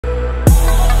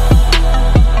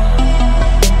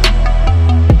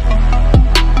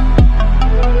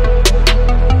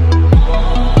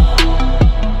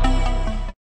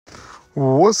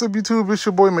What's up, YouTube? It's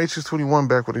your boy M8trix21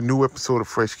 back with a new episode of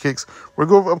Fresh Kicks. We're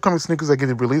going over upcoming sneakers that get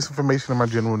the release information and my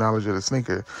general knowledge of the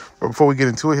sneaker. But before we get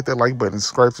into it, hit that like button,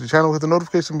 subscribe to the channel, hit the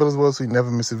notification bell as well so you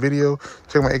never miss a video.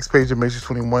 Check my X page at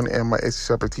M8trix21 and my Etsy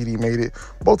shop at TDMadeIt.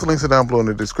 Both the links are down below in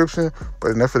the description.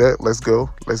 But enough of that, let's go.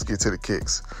 Let's get to the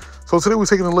kicks. So today we're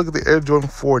taking a look at the Air Jordan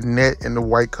 4 Net in the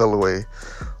white colorway.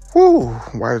 Whoo,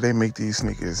 why did they make these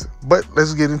sneakers? But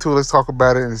let's get into it. Let's talk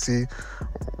about it and see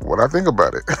what I think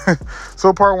about it.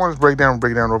 So part one is breakdown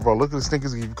overall look at the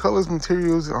sneakers, give you colors,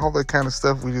 materials, and all that kind of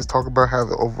stuff. We just talk about how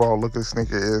the overall look of the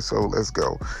sneaker is. So let's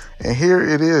go. And here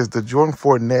it is, the Jordan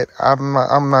 4 Net.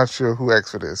 I'm not sure who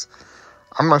asked for this.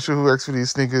 I'm not sure who asked for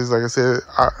these sneakers. Like I said,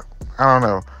 I don't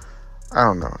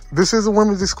know. This is a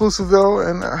women's exclusive though,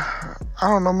 and I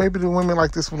don't know, maybe the women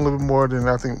like this one a little bit more than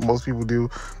I think most people do.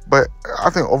 But I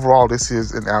think overall this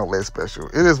is an outlet special.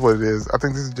 It is what it is. I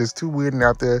think this is just too weird and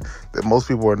out there that most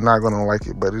people are not going to like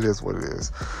it, but it is what it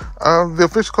is. The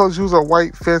official color shoes are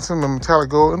white, phantom, and metallic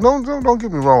gold. And don't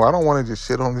get me wrong, I don't want to just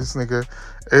shit on this sneaker.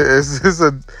 It's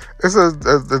a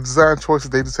design choice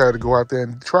that they decided to go out there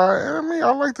and try. And I mean,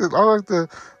 I like the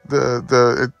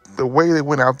way they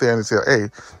went out there and said, hey,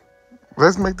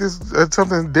 let's make this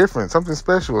something different, something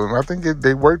special. And I think it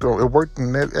worked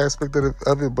in that aspect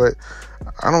of it, but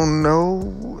I don't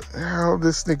know how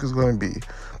this sneaker's going to be.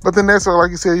 But the nets are,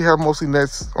 like you said, you have mostly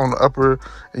nets on the upper,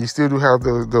 and you still do have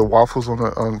the waffles for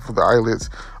the eyelets,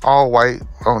 all white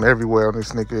on everywhere on this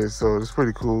sneaker. So it's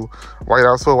pretty cool. White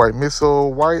outsole, white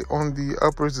midsole, white on the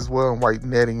uppers as well, and white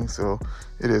netting. So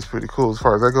it is pretty cool as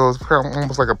far as that goes.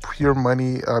 Almost like a Pure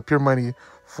Money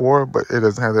 4, but it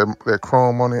doesn't have that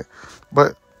chrome on it.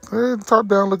 But top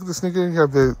down, look at the sneaker. You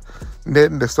have the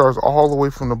netting that starts all the way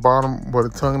from the bottom where the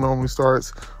tongue normally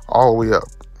starts, all the way up.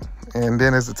 And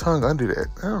then there's the tongue under that.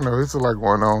 I don't know, it's a lot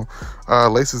going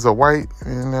on. Laces are white,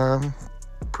 and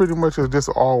pretty much it's just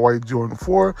all white Jordan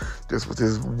 4, just with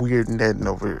this weird netting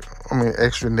over it. I mean,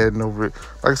 extra netting over it.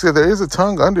 Like I said, there is a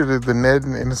tongue under the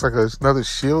netting, and it's like another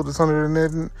shield that's under the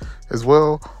netting as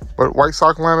well. But white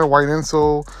sock liner, white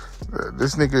insole.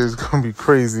 This nigga is gonna be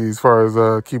crazy as far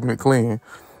as keeping it clean.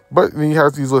 But then you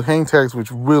have these little hang tags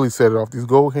which really set it off. These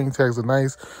gold hang tags are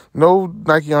nice. No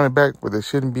Nike on the back, but there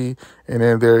shouldn't be. And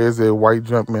then there is a white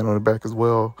Jumpman on the back as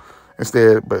well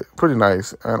instead, but pretty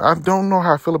nice. And I don't know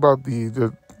how I feel about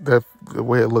the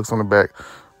way it looks on the back.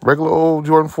 Regular old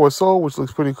Jordan 4 sole, which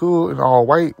looks pretty cool, and all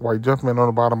white Jumpman on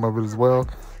the bottom of it as well.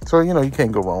 So, you know, you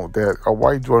can't go wrong with that. A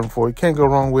white Jordan 4, you can't go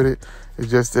wrong with it.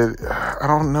 It's just that I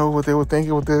don't know what they were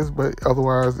thinking with this, but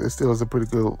otherwise it still is a pretty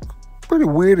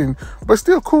weird but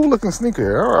still cool looking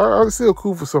sneaker. It's still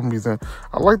cool for some reason.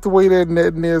 I like the way that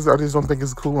netting is. I just don't think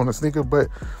it's cool on a sneaker, but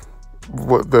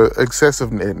the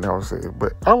excessive netting, I would say.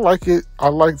 But I like it. I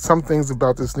like some things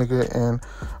about this sneaker, and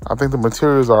I think the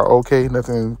materials are okay.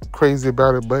 Nothing crazy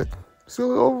about it, but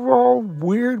still overall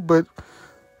weird, but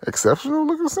exceptional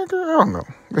looking sneaker. I don't know.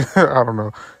 I don't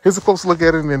know. Here's a close look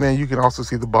at it, and then you can also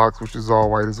see the box, which is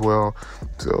all white as well.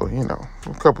 So, you know,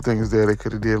 a couple things there they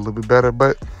could have did a little bit better,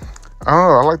 but I don't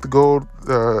know. I like the gold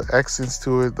accents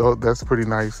to it, though. That's pretty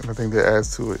nice, and I think that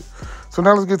adds to it. So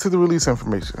now let's get to the release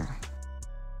information.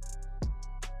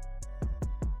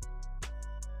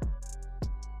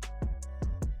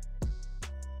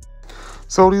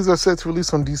 So these are set to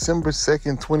release on December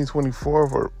 2nd, 2024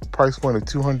 for a price point of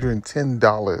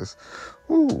 $210.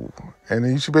 Ooh. And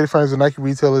then you should be able to find the Nike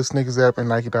retailer, sneakers app, and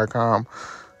Nike.com.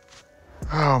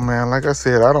 Oh, man, like I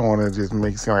said, I don't want to just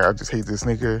make it seem like I just hate this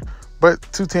sneaker. But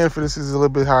 $210 for this is a little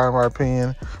bit high in my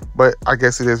opinion. But I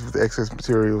guess it is with the excess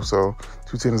material, so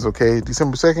 $210 is okay.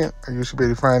 December 2nd, you should be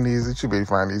able to find these. You should be able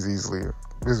to find these easily.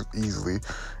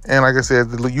 And like I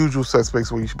said, the usual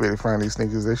suspects where you should be able to find these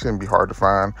sneakers, they shouldn't be hard to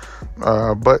find.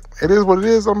 But it is what it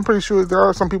is. I'm pretty sure there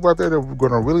are some people out there that are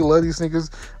going to really love these sneakers.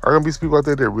 There are going to be some people out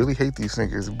there that really hate these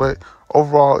sneakers. But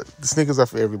overall, the sneakers are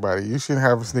for everybody. You shouldn't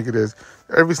have a sneaker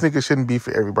every sneaker shouldn't be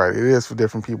for everybody. It is for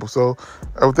different people. So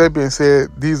with that being said,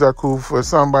 these are cool for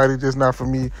somebody, just not for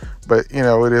me. But, you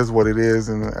know, it is what it is.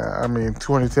 And I mean,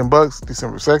 $210,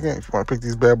 December 2nd. If you want to pick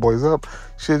these bad boys up,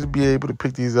 should be able to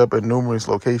pick these up at numerous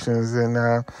locations.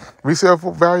 And resale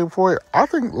value for it, I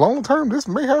think long term, this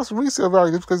may have some resale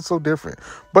value just because it's so different.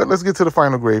 But let's get to the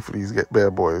final grade for these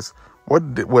bad boys. What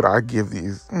would I give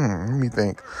these? Let me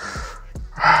think.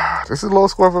 This is the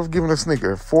lowest score I've ever given a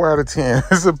sneaker. 4 out of 10.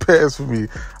 It's a pass for me.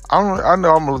 I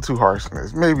know I'm a little too harsh in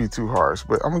this. Maybe too harsh,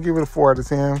 but I'm going to give it a 4 out of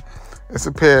 10. It's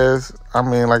a pass. I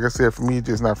mean, like I said, for me,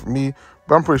 just not for me.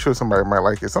 But I'm pretty sure somebody might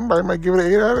like it. Somebody might give it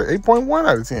an 8.1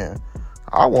 out of 10.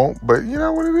 I won't, but you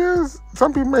know what it is?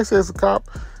 Some people may say it's a cop.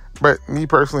 But me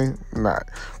personally, not.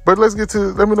 But let me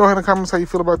know in the comments how you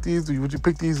feel about these. Would you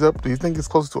pick these up? Do you think it's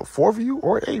closer to a 4 for you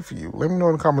or an 8 for you? Let me know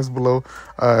in the comments below.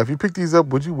 If you pick these up,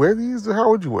 would you wear these or how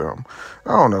would you wear them?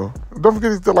 I don't know. Don't forget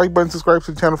to hit the like button, subscribe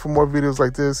to the channel for more videos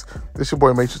like this. This your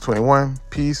boy M8trix21.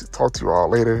 Peace. Talk to you all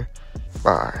later.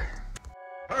 Bye.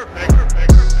 Perfect.